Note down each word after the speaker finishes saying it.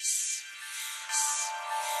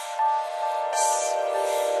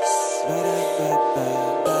I'm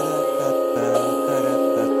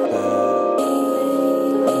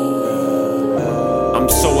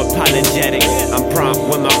so apologetic, I'm prompt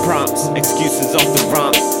with my prompts. Excuses off the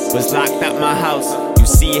romp, was locked at my house. You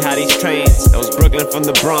see how these trains, I was Brooklyn from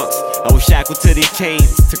the Bronx. I was shackled to these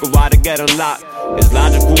chains, took a while to get unlocked. It's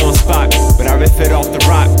logical on spot, but I riff it off the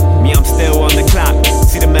rock. Me, I'm still on the clock,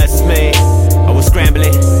 see the mess made. I was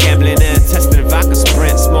scrambling, gambling and testing if I could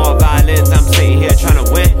sprint. Small violins, I'm sitting here trying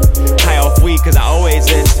to win. High off weed, cause I always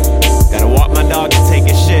is. Gotta walk my dog and take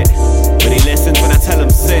his shit, but he listens when I tell him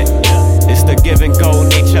sit. It's the give and go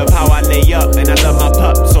nature of how I lay up, and I love my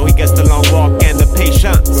pup, so he gets the long walk and the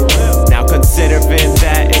patience. Now considering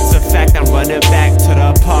that it's a fact, I'm running back to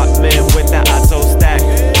the apartment with the auto stack.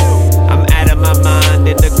 I'm out of my mind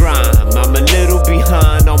in the grind, I'm a little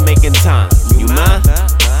behind on making time. You mind?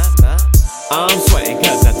 I'm sweating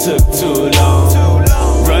cause I took too long,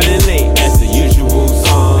 running late as the usual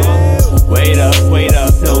song. Wait up,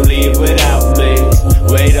 don't leave without me.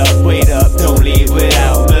 Wait up, don't leave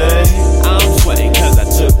without me. I'm sweating cause I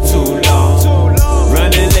took too long,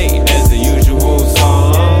 running late as the usual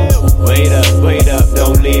song. Wait up,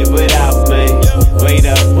 don't leave without me. Wait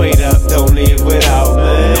up, don't leave without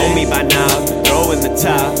me. You know me by now, throw in the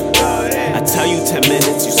towel. I tell you 10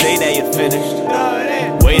 minutes, you say that you're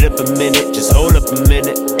finished. Wait up a minute, just hold up a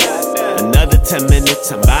minute. Another 10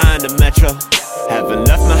 minutes, I'm buying the metro. Haven't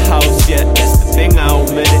left my house yet, that's the thing, I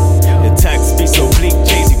omitted. The text be so bleak,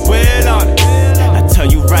 Jay-Z will on it. I tell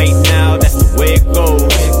you right now, that's the way it goes.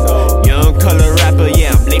 Young color rapper,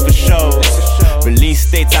 yeah, I'm late for shows. Release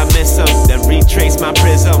dates, I miss them, then retrace my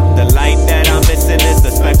prism. The light that I'm missing is the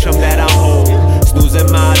spectrum that I hold.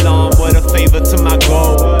 Snoozing my alarm, what a favor to my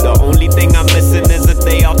goal. The only thing I'm missing is a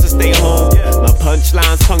day off to stay home. My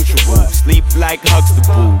punchline's punctual, sleep like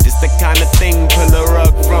Huxtable. This the kind of thing, pull a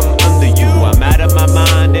rug from under you. I'm out of my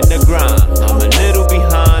mind in the grind, I'm a little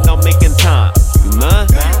behind on making time. You mind?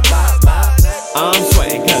 I'm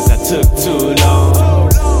sweating cause I took too long,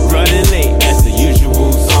 running late as the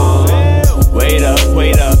usual song. Wait up,